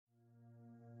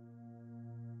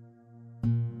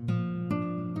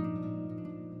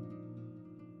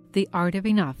The Art of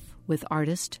Enough with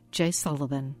artist Jay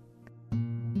Sullivan.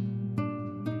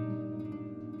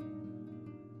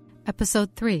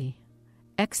 Episode 3,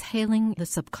 Exhaling the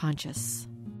Subconscious.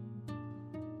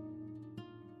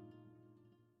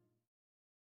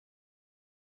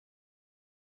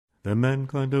 The man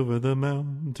climbed over the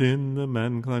mountain, the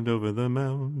man climbed over the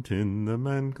mountain, the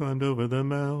man climbed over the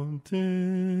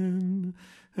mountain.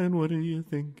 And what do you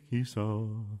think he saw?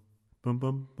 Bum,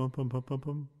 bum, bum, bum, bum, bum,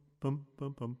 bum.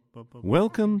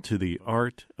 Welcome to The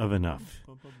Art of Enough,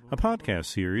 a podcast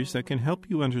series that can help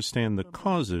you understand the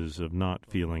causes of not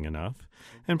feeling enough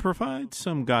and provide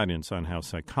some guidance on how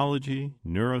psychology,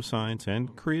 neuroscience,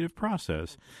 and creative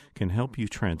process can help you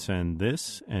transcend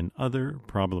this and other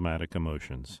problematic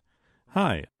emotions.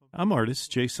 Hi, I'm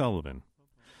artist Jay Sullivan.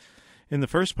 In the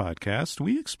first podcast,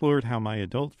 we explored how my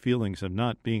adult feelings of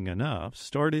not being enough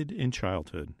started in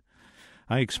childhood.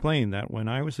 I explained that when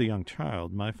I was a young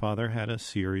child, my father had a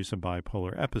series of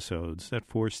bipolar episodes that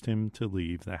forced him to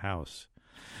leave the house.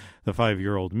 The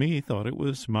 5-year-old me thought it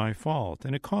was my fault,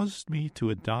 and it caused me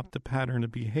to adopt a pattern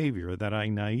of behavior that I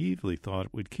naively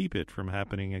thought would keep it from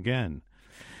happening again.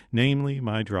 Namely,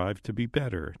 my drive to be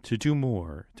better, to do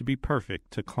more, to be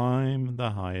perfect, to climb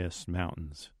the highest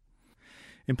mountains.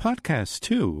 In Podcast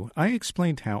 2, I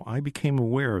explained how I became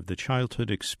aware of the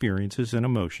childhood experiences and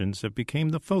emotions that became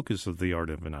the focus of The Art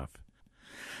of Enough.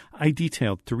 I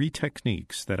detailed 3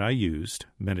 techniques that I used,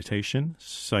 meditation,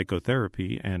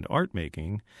 psychotherapy, and art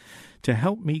making, to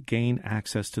help me gain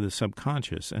access to the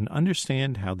subconscious and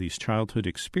understand how these childhood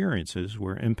experiences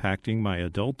were impacting my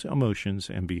adult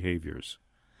emotions and behaviors.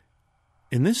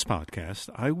 In this podcast,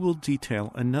 I will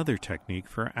detail another technique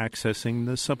for accessing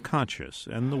the subconscious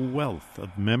and the wealth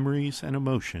of memories and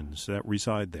emotions that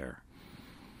reside there.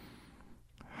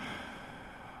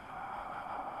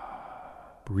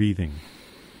 Breathing.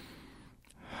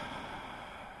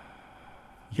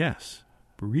 Yes,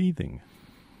 breathing.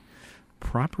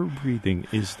 Proper breathing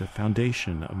is the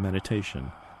foundation of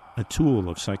meditation, a tool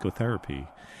of psychotherapy,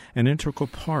 an integral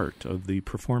part of the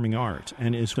performing art,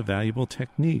 and is a valuable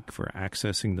technique for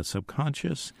accessing the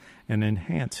subconscious and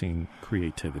enhancing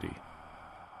creativity.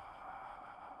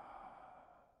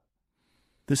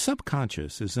 The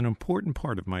subconscious is an important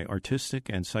part of my artistic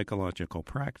and psychological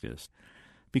practice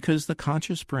because the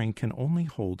conscious brain can only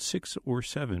hold 6 or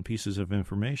 7 pieces of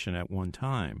information at one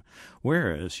time,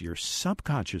 whereas your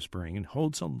subconscious brain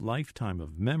holds a lifetime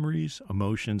of memories,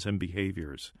 emotions, and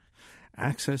behaviors.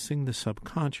 Accessing the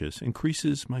subconscious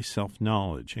increases my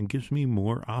self-knowledge and gives me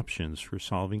more options for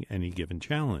solving any given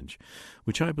challenge,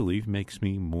 which I believe makes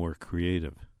me more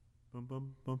creative.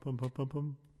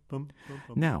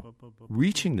 Now,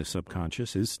 reaching the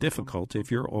subconscious is difficult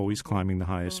if you're always climbing the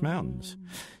highest mountains.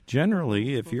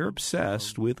 Generally, if you're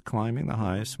obsessed with climbing the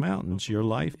highest mountains, your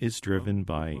life is driven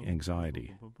by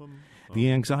anxiety. The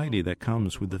anxiety that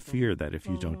comes with the fear that if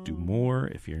you don't do more,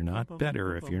 if you're not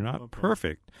better, if you're not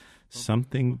perfect,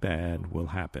 something bad will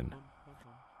happen.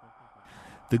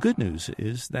 The good news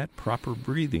is that proper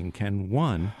breathing can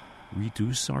 1,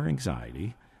 reduce our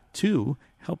anxiety, 2,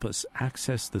 help us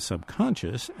access the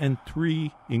subconscious, and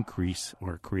 3, increase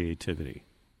our creativity.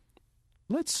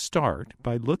 Let's start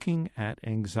by looking at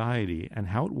anxiety and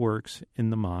how it works in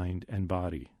the mind and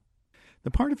body.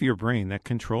 The part of your brain that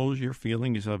controls your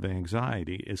feelings of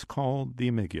anxiety is called the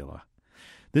amygdala.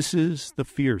 This is the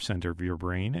fear center of your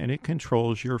brain, and it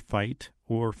controls your fight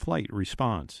or flight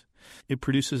response. It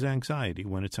produces anxiety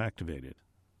when it's activated.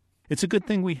 It's a good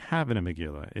thing we have an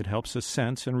amygdala. It helps us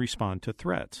sense and respond to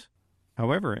threats.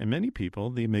 However, in many people,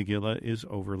 the amygdala is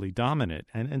overly dominant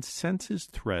and senses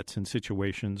threats in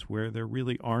situations where there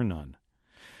really are none.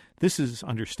 This is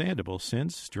understandable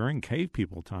since, during cave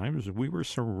people times, we were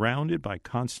surrounded by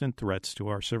constant threats to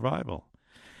our survival.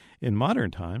 In modern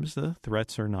times, the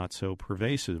threats are not so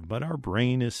pervasive, but our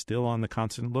brain is still on the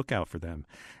constant lookout for them,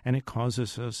 and it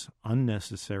causes us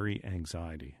unnecessary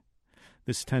anxiety.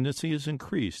 This tendency is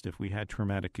increased if we had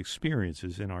traumatic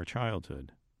experiences in our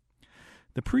childhood.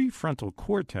 The prefrontal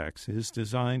cortex is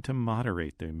designed to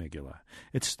moderate the amygdala.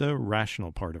 It's the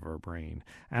rational part of our brain,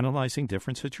 analyzing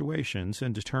different situations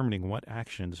and determining what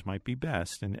actions might be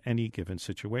best in any given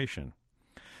situation.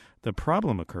 The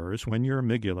problem occurs when your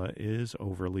amygdala is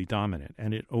overly dominant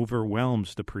and it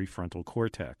overwhelms the prefrontal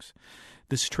cortex.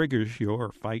 This triggers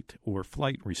your fight or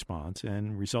flight response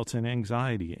and results in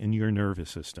anxiety in your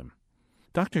nervous system.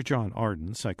 Dr. John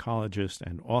Arden, psychologist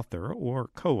and author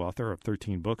or co-author of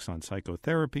 13 books on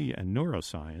psychotherapy and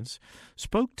neuroscience,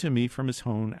 spoke to me from his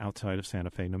home outside of Santa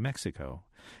Fe, New Mexico.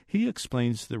 He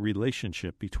explains the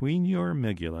relationship between your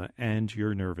amygdala and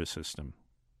your nervous system.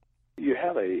 You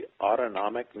have a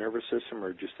autonomic nervous system,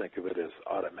 or just think of it as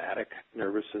automatic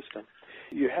nervous system,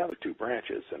 you have two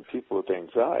branches, and people with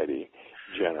anxiety,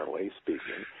 generally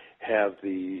speaking, have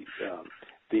the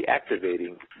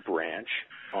activating branch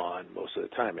on most of the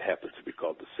time. It happens to be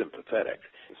called the sympathetic.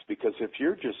 It's because if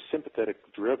you're just sympathetic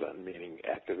driven, meaning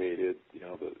activated,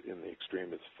 in the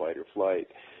extreme it's fight or flight,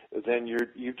 then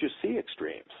you just see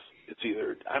extremes. It's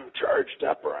either I'm charged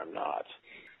up or I'm not.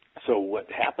 So what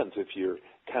happens if you're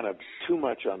kind of too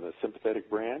much on the sympathetic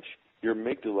branch, your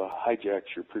amygdala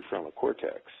hijacks your prefrontal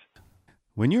cortex.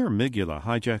 When your amygdala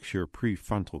hijacks your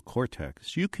prefrontal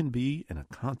cortex, you can be in a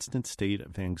constant state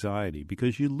of anxiety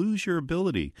because you lose your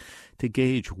ability to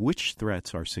gauge which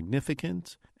threats are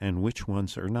significant and which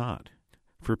ones are not.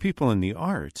 For people in the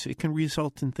arts, it can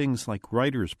result in things like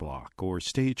writer's block or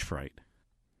stage fright.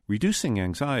 Reducing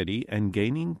anxiety and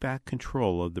gaining back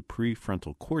control of the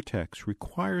prefrontal cortex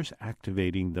requires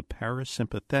activating the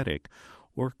parasympathetic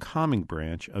or calming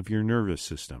branch of your nervous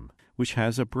system, which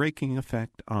has a braking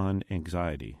effect on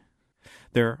anxiety.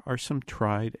 There are some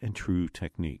tried and true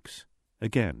techniques.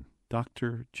 Again,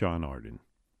 Dr. John Arden.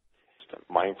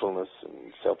 Mindfulness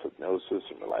and self-hypnosis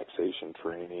and relaxation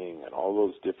training and all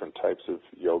those different types of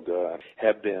yoga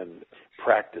have been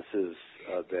practices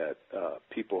that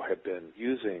people have been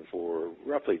using for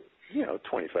roughly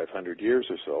 2,500 years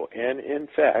or so. And in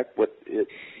fact, what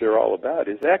they're all about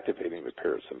is activating the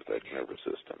parasympathetic nervous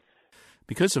system.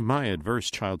 Because of my adverse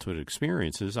childhood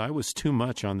experiences, I was too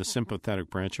much on the sympathetic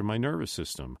branch of my nervous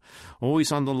system,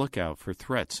 always on the lookout for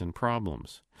threats and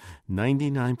problems.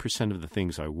 99% of the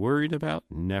things I worried about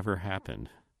never happened.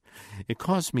 It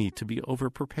caused me to be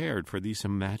overprepared for these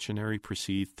imaginary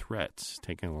perceived threats,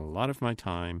 taking a lot of my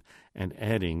time and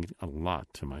adding a lot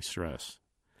to my stress.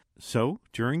 So,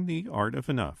 during the Art of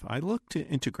Enough, I looked to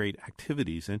integrate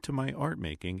activities into my art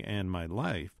making and my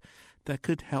life that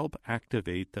could help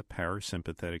activate the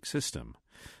parasympathetic system.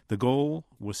 The goal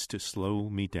was to slow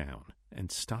me down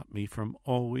and stop me from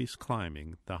always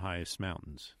climbing the highest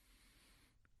mountains.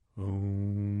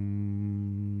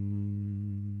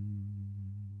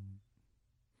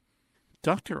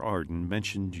 Dr. Arden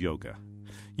mentioned yoga.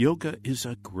 Yoga is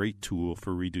a great tool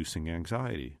for reducing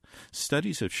anxiety.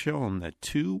 Studies have shown that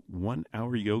 2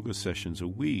 one-hour yoga sessions a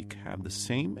week have the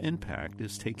same impact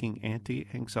as taking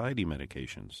anti-anxiety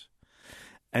medications.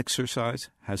 Exercise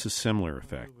has a similar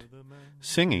effect.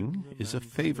 Singing is a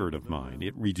favorite of mine.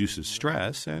 It reduces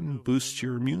stress and boosts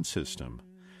your immune system.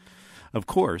 Of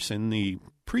course, in the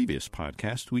previous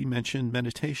podcast, we mentioned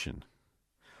meditation.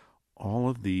 All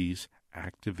of these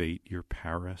activate your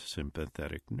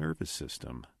parasympathetic nervous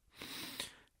system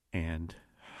and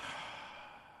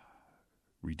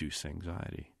reduce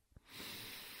anxiety.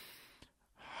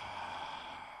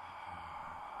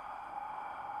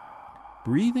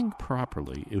 Breathing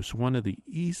properly is one of the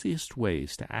easiest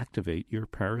ways to activate your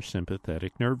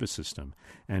parasympathetic nervous system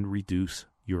and reduce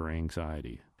your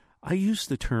anxiety. I use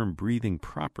the term breathing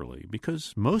properly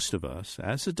because most of us,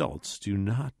 as adults, do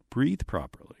not breathe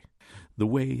properly, the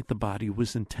way the body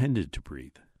was intended to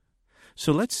breathe.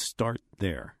 So let's start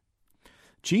there.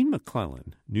 Jean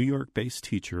McClelland, New York-based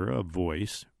teacher of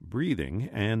voice, breathing,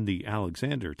 and the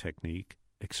Alexander technique,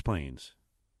 explains.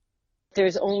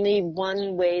 There's only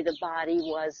one way the body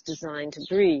was designed to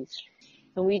breathe.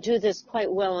 And we do this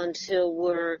quite well until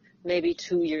we're maybe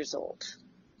 2 years old.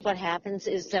 What happens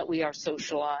is that we are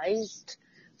socialized.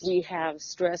 We have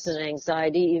stress and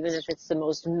anxiety, even if it's the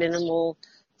most minimal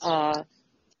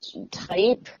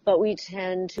type, but we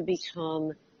tend to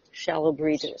become shallow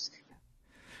breathers.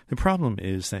 The problem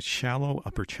is that shallow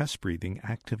upper chest breathing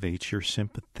activates your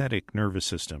sympathetic nervous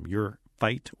system, your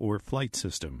fight or flight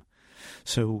system.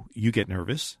 So you get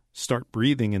nervous, start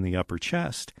breathing in the upper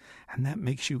chest, and that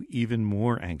makes you even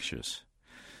more anxious.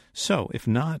 So if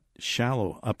not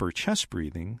shallow upper chest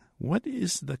breathing, what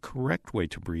is the correct way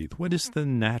to breathe? What is the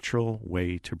natural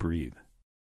way to breathe?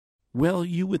 Well,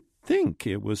 you would think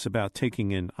it was about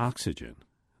taking in oxygen.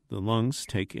 The lungs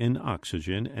take in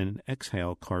oxygen and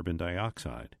exhale carbon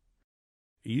dioxide.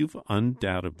 You've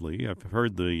undoubtedly, I've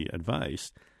heard the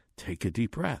advice, take a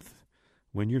deep breath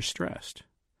when you're stressed.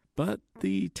 But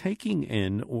the taking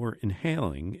in or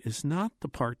inhaling is not the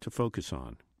part to focus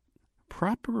on.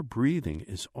 Proper breathing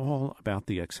is all about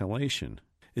the exhalation.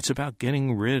 It's about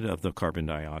getting rid of the carbon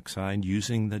dioxide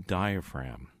using the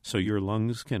diaphragm, so your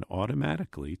lungs can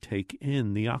automatically take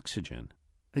in the oxygen.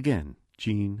 Again,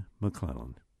 Jean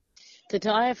McClelland. The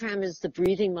diaphragm is the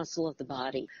breathing muscle of the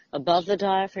body. Above the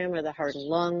diaphragm are the heart and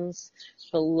lungs.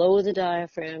 Below the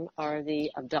diaphragm are the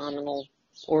abdominal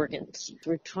organs.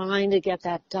 We're trying to get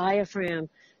that diaphragm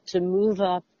to move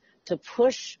up, to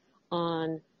push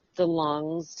on the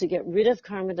lungs to get rid of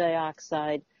carbon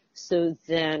dioxide, so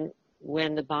then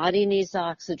when the body needs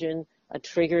oxygen, a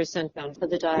trigger is sent down for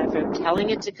the diaphragm, telling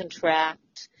it to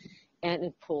contract, and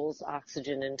it pulls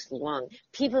oxygen into the lung.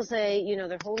 People say,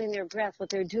 they're holding their breath. What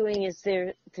they're doing is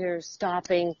they're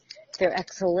stopping their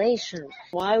exhalation.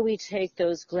 Why we take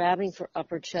those grabbing for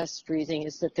upper chest breathing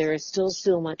is that there is still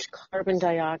so much carbon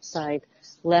dioxide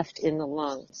left in the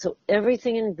lung. So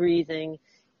everything in breathing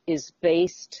is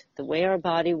based, the way our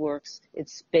body works,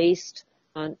 it's based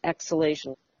on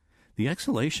exhalation. The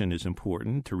exhalation is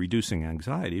important to reducing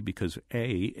anxiety because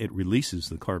A, it releases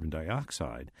the carbon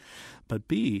dioxide, but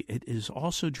B, it is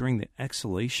also during the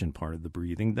exhalation part of the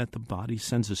breathing that the body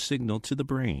sends a signal to the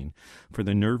brain for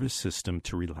the nervous system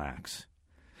to relax.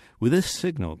 With this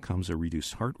signal comes a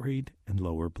reduced heart rate and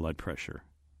lower blood pressure.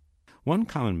 One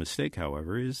common mistake,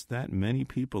 however, is that many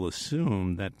people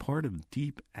assume that part of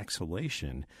deep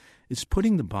exhalation is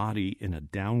putting the body in a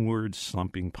downward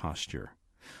slumping posture,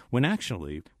 when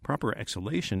actually proper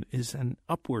exhalation is an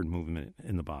upward movement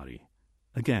in the body.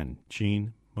 Again,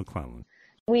 Jean McClelland.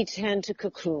 We tend to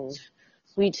cocoon.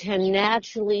 We tend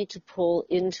naturally to pull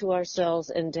into ourselves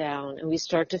and down, and we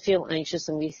start to feel anxious,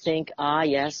 and we think,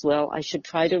 yes, well, I should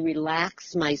try to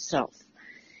relax myself.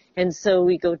 And so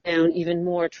we go down even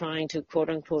more trying to, quote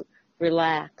unquote,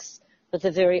 relax. But the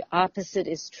very opposite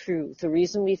is true. The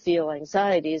reason we feel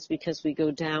anxiety is because we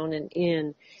go down and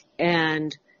in,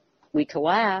 and we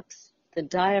collapse. The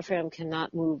diaphragm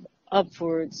cannot move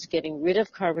upwards, getting rid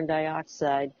of carbon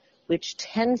dioxide, which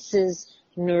tenses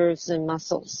nerves and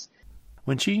muscles.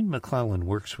 When Jean McClelland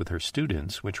works with her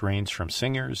students, which range from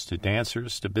singers to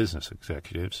dancers to business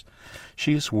executives,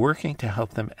 she is working to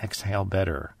help them exhale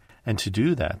better. And to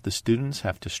do that, the students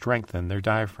have to strengthen their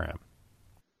diaphragm.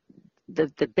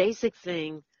 The basic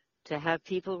thing to have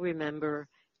people remember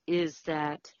is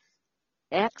that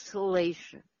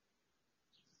exhalation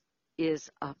is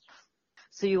up.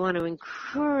 So you want to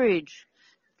encourage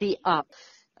the up.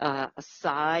 A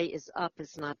sigh is up,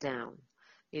 it's not down.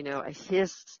 A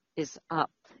hiss is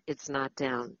up, it's not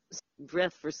down.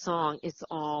 Breath for song, it's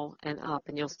all and up.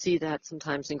 And you'll see that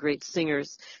sometimes in great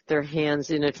singers, their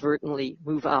hands inadvertently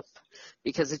move up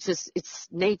because it's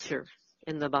nature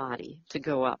in the body to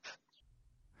go up.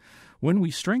 When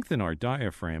we strengthen our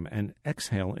diaphragm and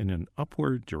exhale in an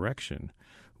upward direction,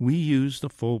 we use the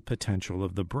full potential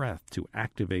of the breath to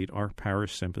activate our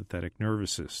parasympathetic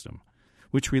nervous system,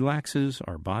 which relaxes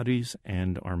our bodies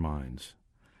and our minds.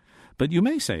 But you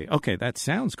may say, okay, that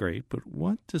sounds great, but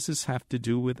what does this have to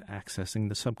do with accessing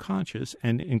the subconscious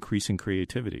and increasing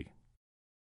creativity?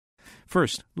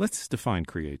 First, let's define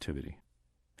creativity.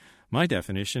 My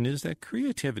definition is that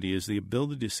creativity is the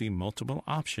ability to see multiple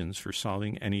options for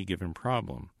solving any given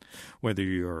problem, whether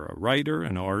you're a writer,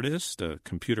 an artist, a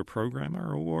computer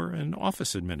programmer, or an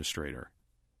office administrator.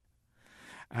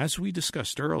 As we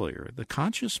discussed earlier, the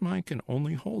conscious mind can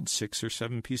only hold 6 or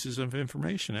 7 pieces of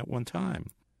information at one time.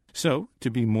 So, to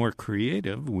be more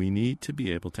creative, we need to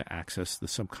be able to access the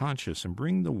subconscious and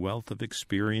bring the wealth of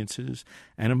experiences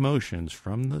and emotions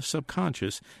from the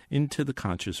subconscious into the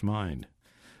conscious mind.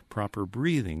 Proper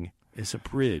breathing is a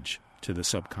bridge to the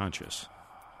subconscious.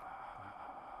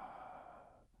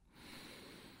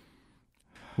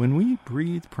 When we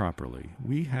breathe properly,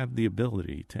 we have the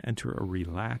ability to enter a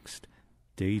relaxed,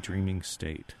 daydreaming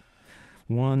state,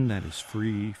 one that is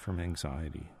free from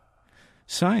anxiety.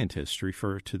 Scientists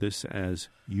refer to this as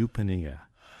eupnea,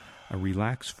 a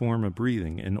relaxed form of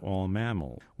breathing in all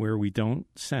mammals, where we don't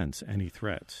sense any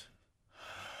threats.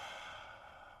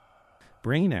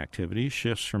 Brain activity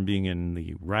shifts from being in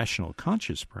the rational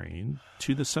conscious brain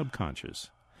to the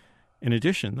subconscious. In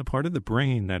addition, the part of the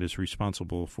brain that is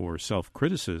responsible for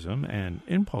self-criticism and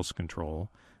impulse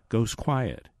control goes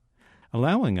quiet,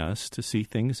 allowing us to see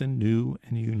things in new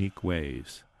and unique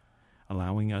ways,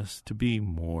 allowing us to be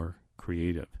more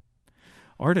creative.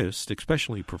 Artists,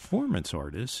 especially performance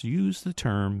artists, use the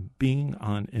term being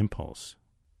on impulse.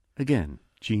 Again,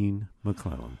 Jean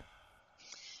McClelland.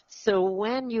 So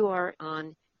when you are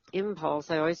on impulse,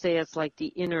 I always say it's like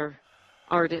the inner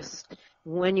artist.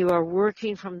 When you are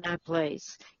working from that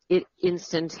place, it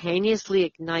instantaneously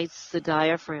ignites the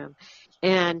diaphragm.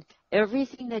 And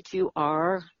everything that you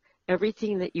are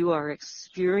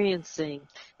experiencing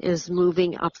is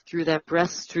moving up through that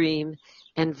breath stream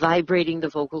and vibrating the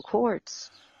vocal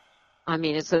cords. I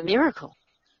mean, it's a miracle.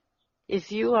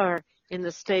 If you are in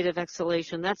the state of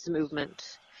exhalation, that's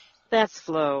movement, that's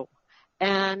flow,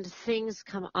 and things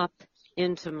come up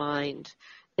into mind.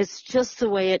 It's just the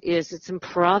way it is. It's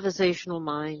improvisational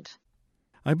mind.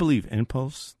 I believe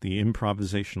impulse, the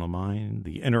improvisational mind,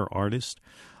 the inner artist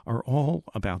are all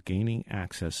about gaining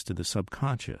access to the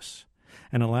subconscious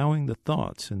and allowing the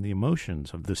thoughts and the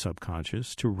emotions of the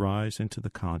subconscious to rise into the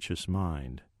conscious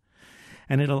mind.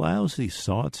 And it allows these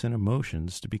thoughts and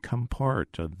emotions to become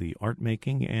part of the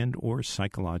art-making and or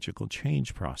psychological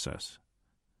change process.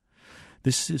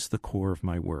 This is the core of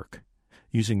my work.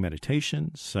 Using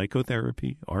meditation,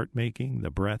 psychotherapy, art-making, the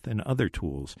breath, and other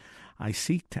tools, I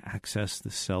seek to access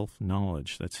the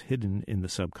self-knowledge that's hidden in the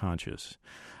subconscious.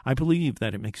 I believe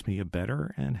that it makes me a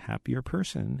better and happier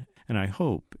person, and I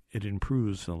hope it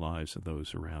improves the lives of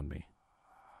those around me.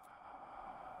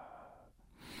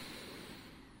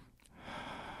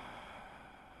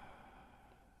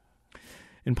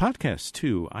 In Podcast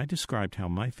 2, I described how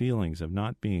my feelings of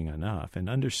not being enough and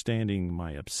understanding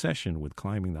my obsession with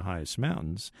climbing the highest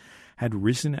mountains had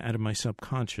risen out of my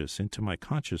subconscious into my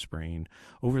conscious brain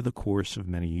over the course of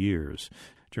many years,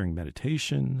 during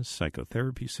meditation,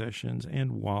 psychotherapy sessions,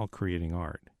 and while creating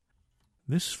art.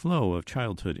 This flow of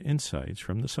childhood insights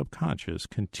from the subconscious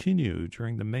continued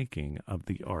during the making of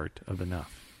the art of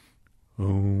enough.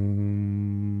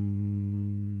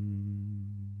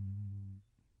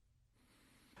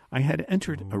 I had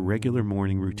entered a regular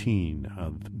morning routine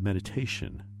of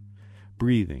meditation,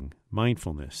 breathing,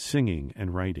 mindfulness, singing,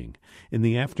 and writing. In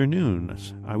the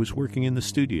afternoons, I was working in the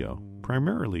studio,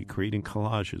 primarily creating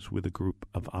collages with a group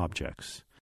of objects.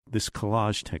 This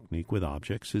collage technique with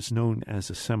objects is known as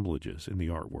assemblages in the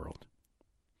art world.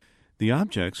 The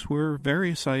objects were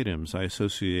various items I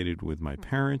associated with my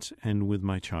parents and with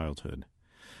my childhood.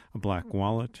 A black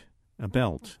wallet, a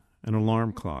belt, an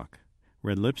alarm clock,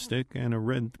 red lipstick, and a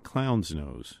red clown's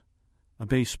nose, a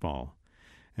baseball,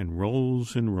 and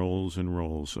rolls and rolls and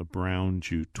rolls of brown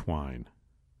jute twine.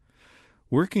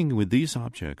 Working with these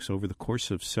objects over the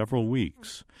course of several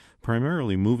weeks,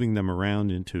 primarily moving them around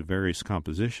into various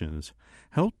compositions,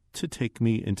 helped to take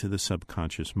me into the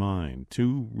subconscious mind,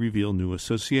 to reveal new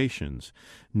associations,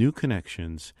 new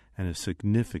connections, and a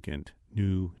significant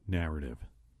new narrative.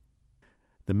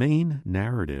 The main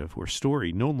narrative or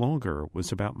story no longer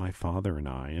was about my father and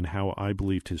I and how I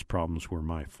believed his problems were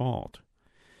my fault.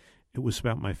 It was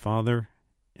about my father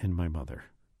and my mother.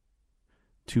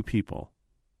 Two people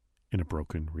in a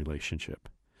broken relationship.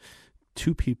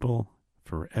 Two people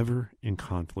forever in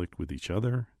conflict with each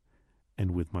other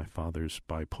and with my father's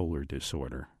bipolar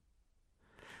disorder.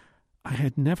 I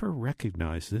had never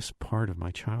recognized this part of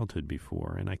my childhood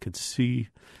before, and I could see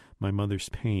my mother's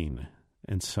pain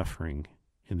and suffering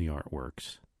in the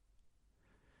artworks.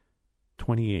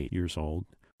 28 years old,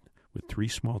 with 3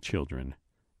 small children,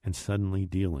 and suddenly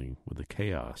dealing with the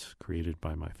chaos created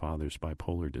by my father's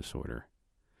bipolar disorder.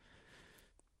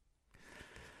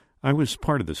 I was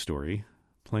part of the story,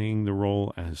 playing the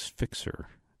role as Fixer,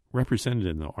 represented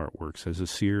in the artworks as a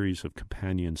series of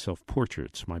companion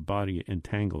self-portraits, my body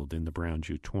entangled in the brown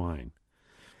jute twine.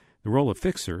 The role of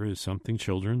fixer is something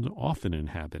children often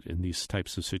inhabit in these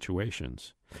types of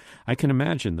situations. I can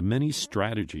imagine the many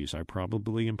strategies I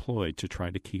probably employed to try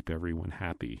to keep everyone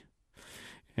happy.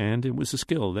 And it was a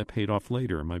skill that paid off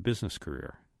later in my business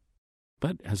career.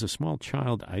 But as a small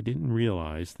child, I didn't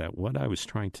realize that what I was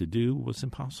trying to do was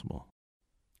impossible.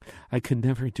 I could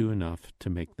never do enough to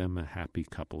make them a happy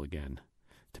couple again,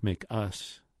 to make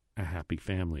us a happy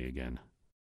family again.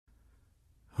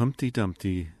 Humpty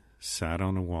Dumpty sat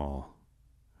on a wall.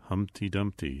 Humpty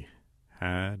Dumpty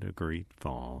had a great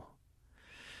fall.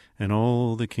 And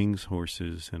all the king's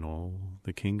horses and all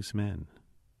the king's men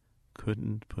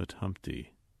couldn't put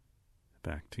Humpty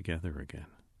back together again.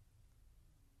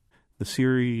 The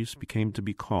series became to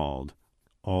be called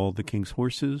All the King's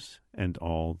Horses and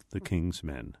All the King's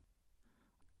Men,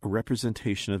 a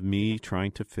representation of me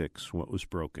trying to fix what was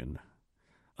broken,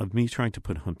 of me trying to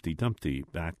put Humpty Dumpty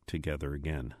back together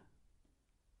again.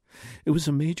 It was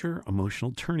a major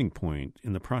emotional turning point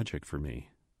in the project for me.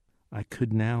 I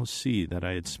could now see that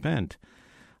I had spent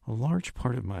a large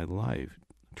part of my life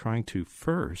trying to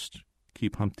first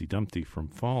keep Humpty Dumpty from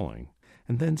falling,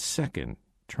 and then second,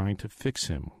 trying to fix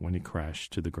him when he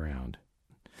crashed to the ground.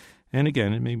 And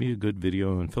again, it may be a good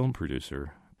video and film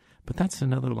producer, but that's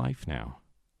another life now,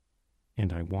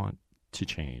 and I want to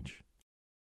change.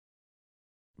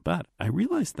 But I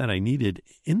realized that I needed,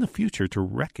 in the future, to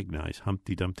recognize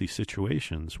Humpty Dumpty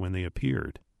situations when they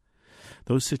appeared.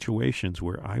 Those situations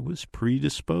where I was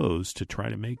predisposed to try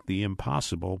to make the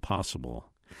impossible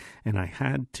possible. And I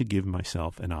had to give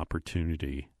myself an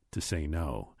opportunity to say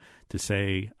no, to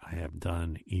say I have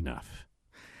done enough.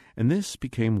 And this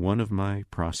became one of my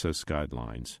process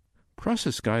guidelines.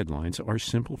 Process guidelines are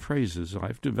simple phrases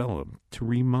I've developed to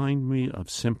remind me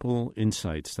of simple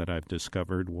insights that I've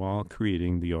discovered while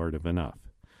creating the art of enough.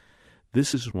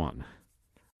 This is one.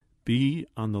 Be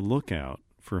on the lookout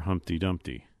for Humpty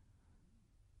Dumpty.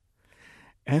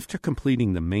 After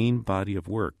completing the main body of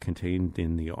work contained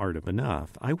in The Art of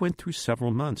Enough, I went through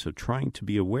several months of trying to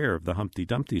be aware of the Humpty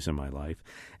Dumptys in my life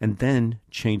and then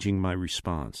changing my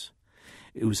response.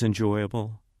 It was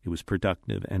enjoyable, it was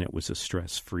productive, and it was a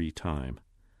stress-free time.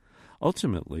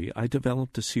 Ultimately, I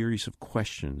developed a series of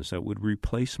questions that would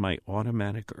replace my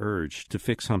automatic urge to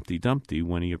fix Humpty Dumpty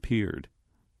when he appeared.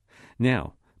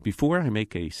 Now, before I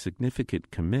make a significant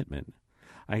commitment,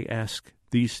 I ask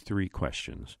these 3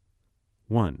 questions.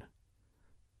 1.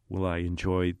 Will I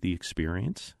enjoy the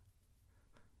experience?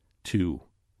 2.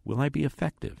 Will I be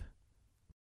effective?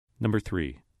 Number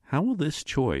 3. How will this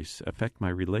choice affect my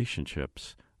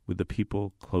relationships with the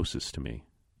people closest to me?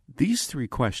 These 3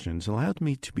 questions allowed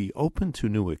me to be open to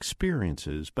new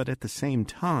experiences, but at the same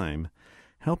time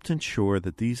helped ensure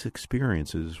that these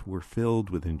experiences were filled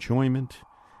with enjoyment,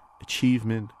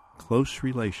 achievement, close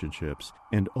relationships,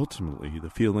 and ultimately the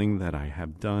feeling that I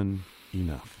have done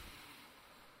enough.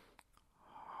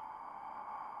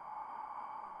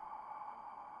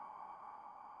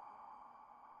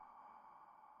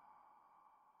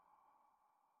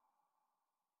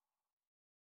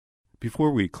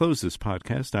 Before we close this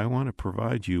podcast, I want to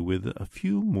provide you with a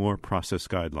few more process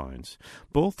guidelines,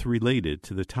 both related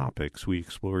to the topics we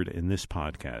explored in this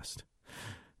podcast.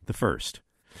 The first,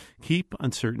 keep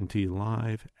uncertainty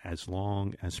alive as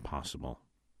long as possible.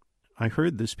 I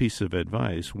heard this piece of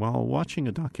advice while watching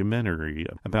a documentary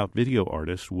about video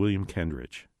artist William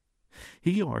Kendridge.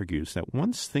 He argues that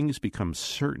once things become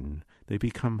certain, they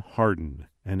become hardened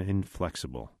and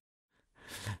inflexible.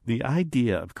 The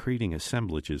idea of creating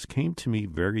assemblages came to me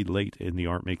very late in the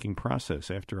art-making process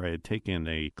after I had taken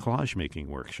a collage-making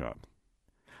workshop.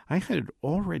 I had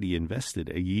already invested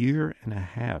a year and a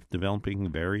half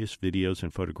developing various videos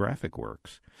and photographic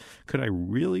works. Could I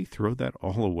really throw that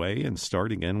all away and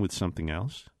start again with something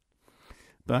else?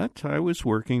 But I was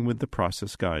working with the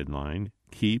process guideline,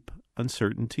 keep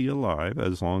uncertainty alive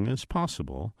as long as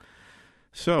possible,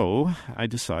 so I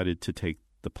decided to take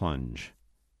the plunge.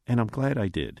 And I'm glad I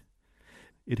did.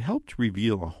 It helped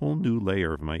reveal a whole new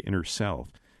layer of my inner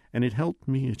self, and it helped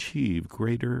me achieve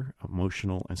greater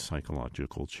emotional and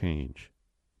psychological change.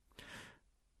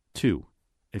 2.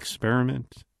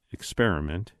 Experiment,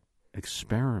 experiment,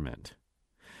 experiment.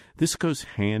 This goes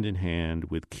hand in hand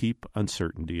with keep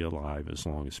uncertainty alive as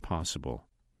long as possible.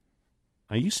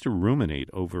 I used to ruminate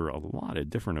over a lot of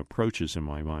different approaches in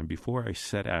my mind before I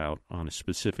set out on a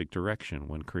specific direction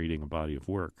when creating a body of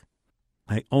work.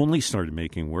 I only started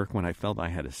making work when I felt I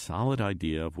had a solid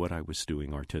idea of what I was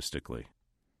doing artistically.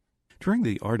 During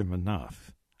The Art of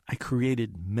Enough, I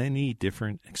created many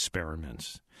different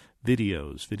experiments,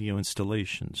 videos, video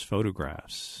installations,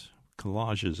 photographs,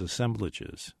 collages,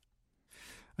 assemblages.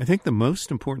 I think the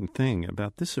most important thing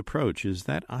about this approach is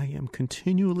that I am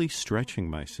continually stretching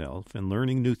myself and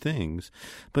learning new things,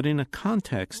 but in a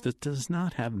context that does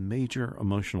not have major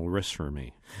emotional risks for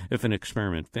me. If an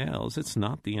experiment fails, it's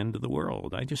not the end of the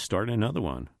world. I just start another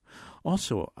one.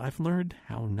 Also, I've learned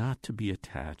how not to be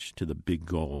attached to the big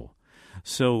goal.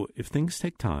 So if things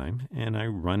take time and I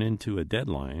run into a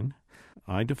deadline,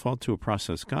 I default to a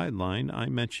process guideline I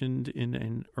mentioned in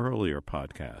an earlier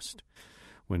podcast.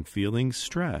 When feeling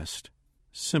stressed,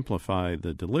 simplify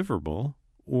the deliverable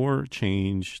or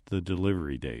change the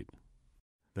delivery date.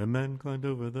 The man climbed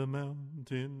over the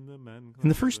mountain. In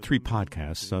the first 3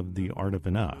 podcasts of The Art of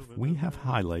Enough, we have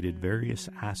highlighted various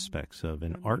aspects of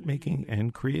an art-making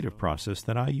and creative process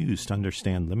that I use to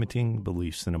understand limiting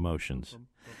beliefs and emotions.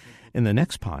 In the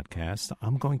next podcast,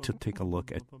 I'm going to take a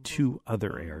look at 2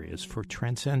 other areas for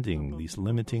transcending these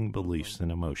limiting beliefs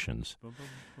and emotions.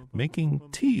 Making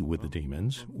tea with the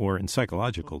demons, or in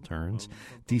psychological terms,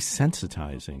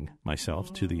 desensitizing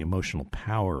myself to the emotional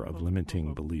power of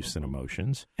limiting beliefs and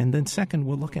emotions. And then second,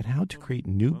 we'll look at how to create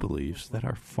new beliefs that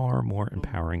are far more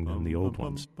empowering than the old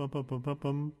ones.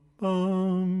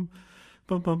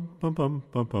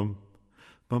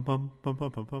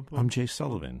 I'm Jay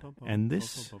Sullivan, and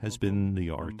this has been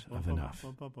The Art of Enough.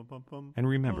 And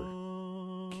remember,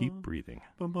 keep breathing.